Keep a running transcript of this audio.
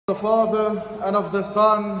The Father, and of the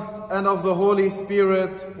Son, and of the Holy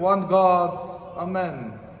Spirit, one God.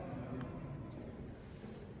 Amen.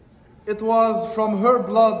 It was from her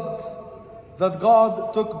blood that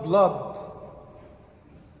God took blood,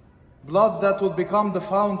 blood that would become the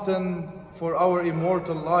fountain for our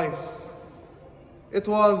immortal life. It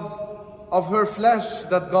was of her flesh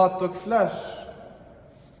that God took flesh,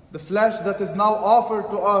 the flesh that is now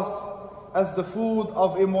offered to us as the food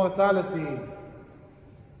of immortality.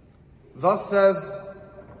 Thus says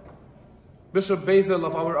Bishop Basil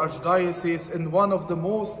of our Archdiocese in one of the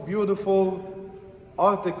most beautiful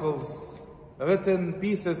articles,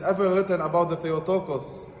 pieces ever written about the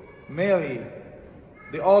Theotokos, Mary,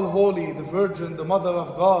 the All-Holy, the Virgin, the Mother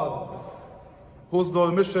of God, whose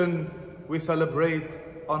Dormition we celebrate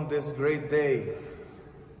on this great day.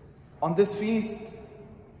 On this feast,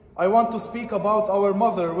 I want to speak about our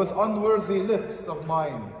mother with unworthy lips of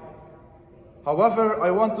mine. However,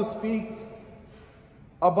 I want to speak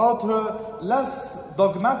about her less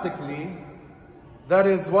dogmatically, that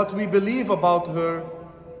is what we believe about her,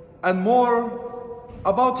 and more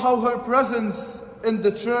about how her presence in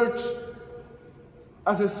the church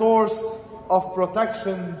as a source of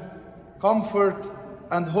protection, comfort,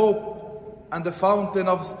 and hope, and a fountain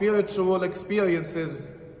of spiritual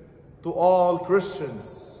experiences to all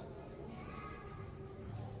Christians.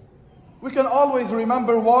 We can always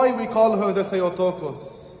remember why we call her the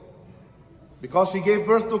Theotokos. Because she gave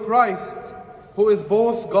birth to Christ, who is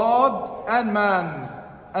both God and man,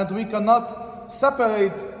 and we cannot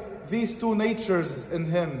separate these two natures in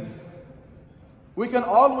him. We can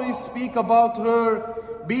always speak about her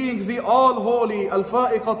being the all-holy,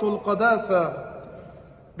 al-fa'iqatul qadasa,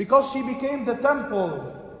 because she became the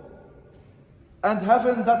temple and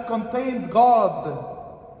heaven that contained God,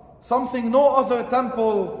 something no other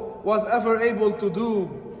temple was ever able to do.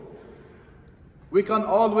 We can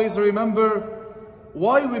always remember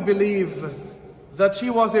why we believe that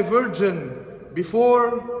she was a virgin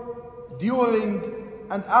before, during,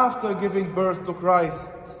 and after giving birth to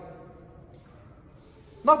Christ.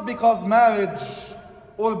 Not because marriage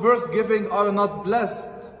or birth-giving are not blessed,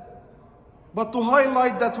 but to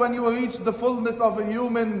highlight that when you reach the fullness of a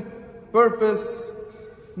human purpose,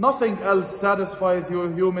 nothing else satisfies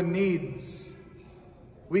your human needs.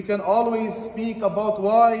 We can always speak about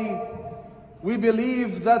why we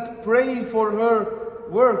believe that praying for her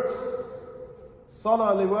works.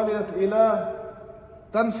 Salah li walidat ilah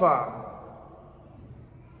tanfa'.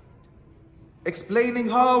 Explaining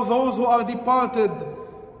how those who are departed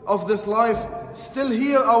of this life still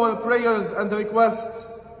hear our prayers and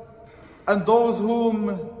requests, and those whom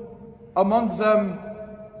among them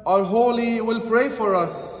are holy will pray for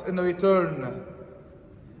us in return.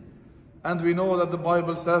 And we know that the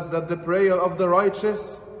Bible says that the prayer of the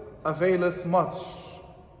righteous availeth much.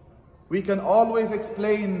 We can always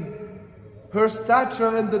explain her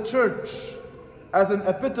stature in the church as an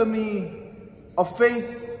epitome of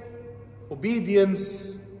faith,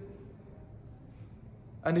 obedience,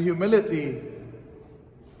 and humility,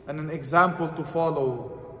 and an example to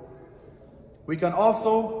follow. We can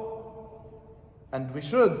also, and we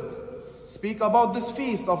should, speak about this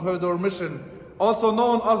feast of her Dormition, also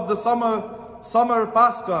known as the summer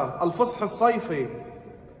Pascha, Al-Fush al-Sayfi,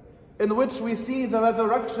 in which we see the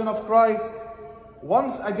resurrection of Christ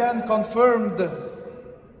once again confirmed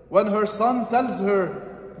when her son tells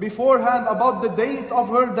her beforehand about the date of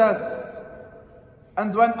her death,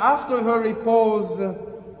 and when after her repose,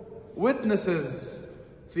 witnesses,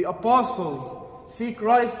 the apostles, see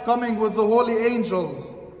Christ coming with the holy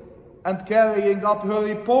angels and carrying up her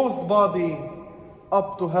reposed body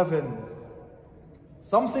up to heaven.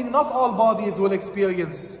 Something not all bodies will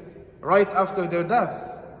experience right after their death.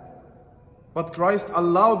 But Christ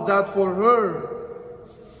allowed that for her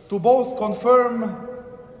to both confirm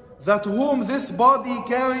that whom this body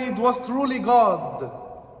carried was truly God,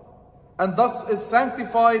 and thus is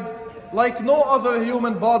sanctified like no other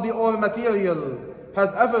human body or material has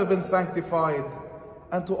ever been sanctified,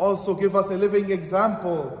 and to also give us a living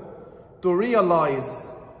example to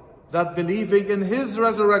realize that believing in his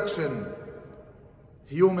resurrection,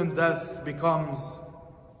 human death becomes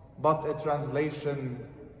but a translation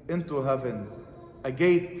into heaven, a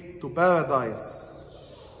gate to paradise.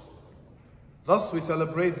 Thus we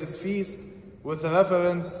celebrate this feast with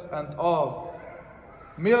reverence and awe,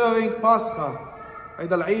 mirroring Pascha,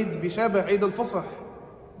 عيد العيد بيشابه عيد الفصح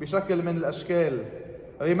بشكل من الأشكال,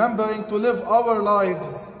 remembering to live our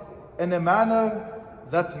lives in a manner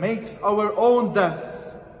that makes our own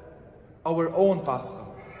death our own Pascha,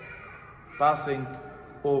 passing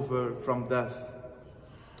over from death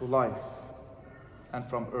to life and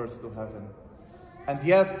from earth to heaven.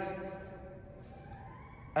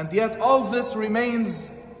 And yet all this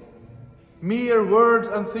remains mere words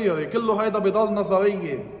and theory. كله هيدا بضل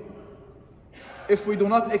نظرية. If we do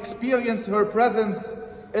not experience her presence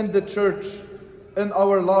in the church, in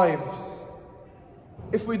our lives,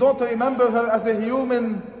 if we don't remember her as a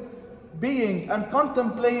human being and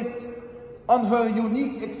contemplate on her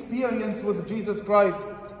unique experience with Jesus Christ,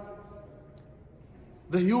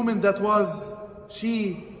 the human that was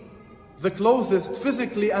she the closest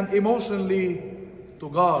physically and emotionally to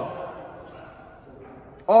God.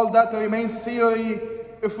 All that remains theory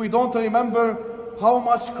if we don't remember how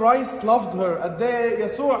much Christ loved her. قد ايه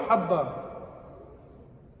يسوع حبها.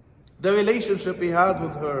 The relationship he had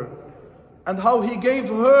with her, and how he gave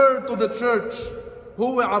her to the church.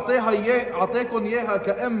 هو عطاكم إياها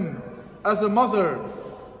كأم, as a mother,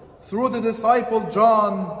 through the disciple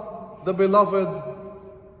John, the beloved,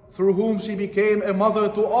 through whom she became a mother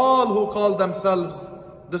to all who call themselves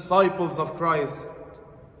disciples of Christ,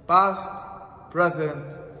 past, present,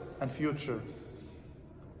 and future.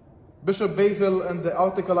 Bishop Basil, in the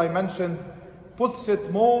article I mentioned, puts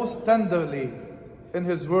it most tenderly in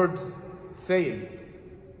his words, saying,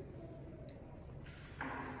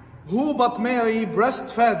 "Who but Mary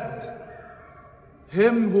breastfed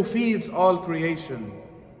him who feeds all creation?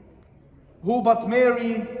 Who but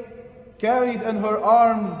Mary carried in her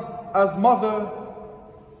arms as mother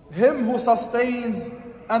him who sustains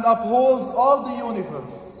and upholds all the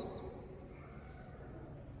universe?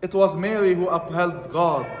 It was Mary who upheld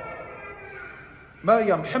God.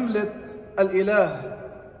 Maryam حملت الإله,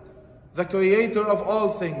 the creator of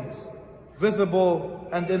all things, visible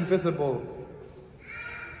and invisible.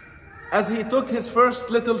 As he took his first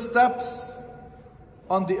little steps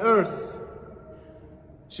on the earth,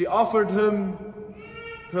 she offered him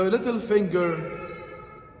her little finger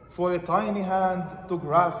for a tiny hand to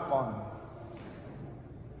grasp on.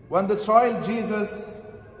 When the child Jesus,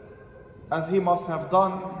 as he must have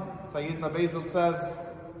done, Sayyidina Basil says,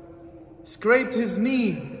 scraped his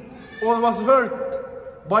knee or was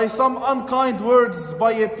hurt by some unkind words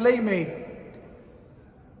by a playmate,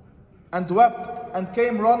 and wept and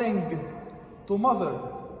came running to mother,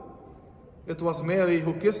 it was Mary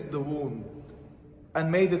who kissed the wound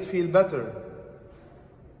and made it feel better,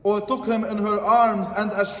 or took him in her arms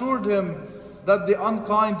and assured him that the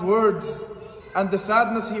unkind words and the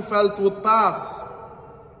sadness he felt would pass,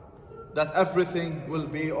 that everything will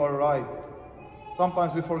be all right.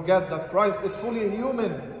 Sometimes we forget that Christ is fully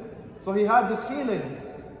human, so he had these feelings.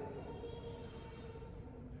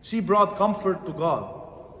 She brought comfort to God.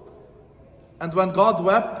 And when God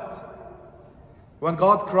wept, when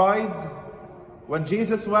God cried, when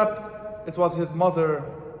Jesus wept, it was his mother,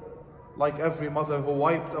 like every mother, who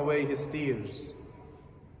wiped away his tears.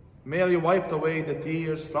 Mary wiped away the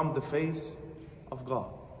tears from the face of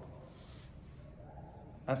God.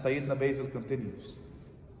 And Sayyidina Basil continues.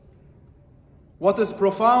 What is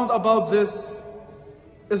profound about this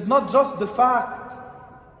is not just the fact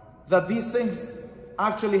that these things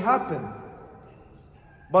actually happened,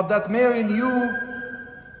 but that Mary knew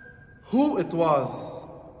who it was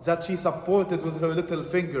that she supported with her little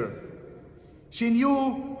finger. She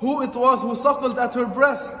knew who it was who suckled at her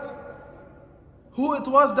breast, who it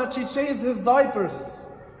was that she changed his diapers.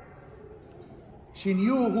 She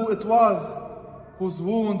knew who it was whose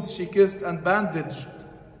wounds she kissed and bandaged,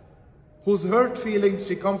 whose hurt feelings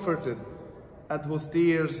she comforted, and whose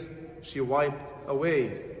tears she wiped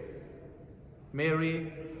away.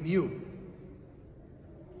 Mary knew.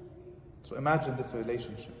 So imagine this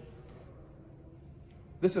relationship.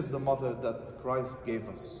 This is the mother that Christ gave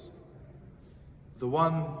us. The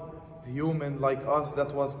one human like us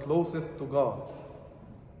that was closest to God.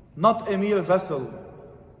 Not a mere vessel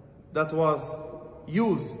that was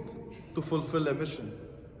used to fulfill a mission.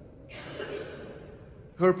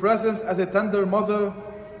 Her presence as a tender mother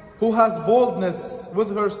who has boldness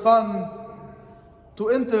with her son to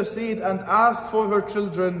intercede and ask for her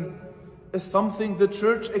children is something the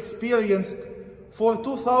church experienced for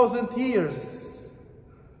 2,000 years.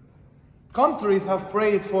 Countries have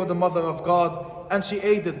prayed for the Mother of God and she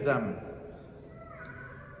aided them.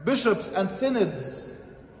 Bishops and synods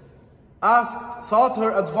sought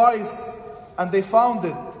her advice and they found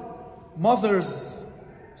it. Mothers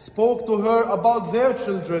spoke to her about their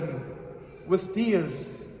children with tears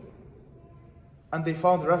and they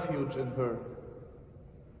found refuge in her.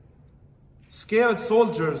 Scared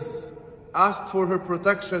soldiers asked for her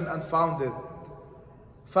protection and found it.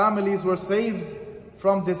 Families were saved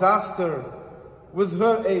from disaster with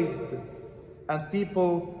her aid, and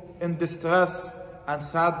people in distress and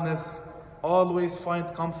sadness always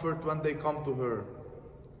find comfort when they come to her.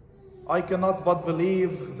 I cannot but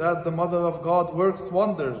believe that the Mother of God works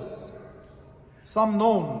wonders, some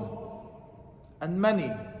known and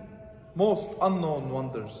many, most unknown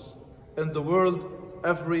wonders in the world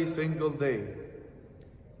every single day,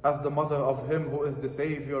 as the mother of Him who is the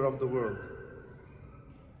Savior of the world.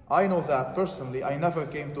 I know that personally. I never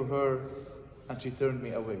came to her and she turned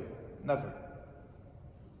me away. Never.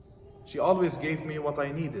 She always gave me what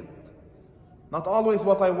I needed. Not always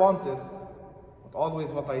what I wanted, but always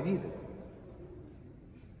what I needed.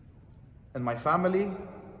 In my family,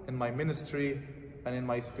 in my ministry, and in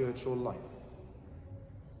my spiritual life.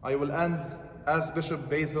 I will end as Bishop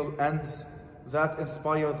Basil ends that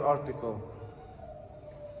inspired article.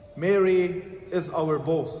 Mary is our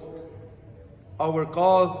boast, our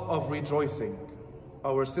cause of rejoicing,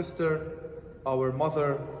 our sister, our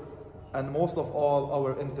mother, and most of all,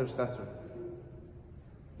 our intercessor.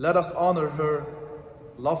 Let us honor her,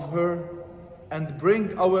 love her, and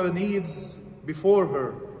bring our needs before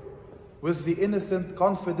her with the innocent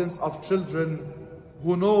confidence of children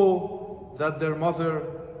who know that their mother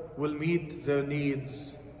will meet their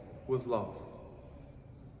needs with love.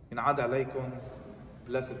 In Ad alaykum,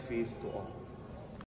 blessed feast to all.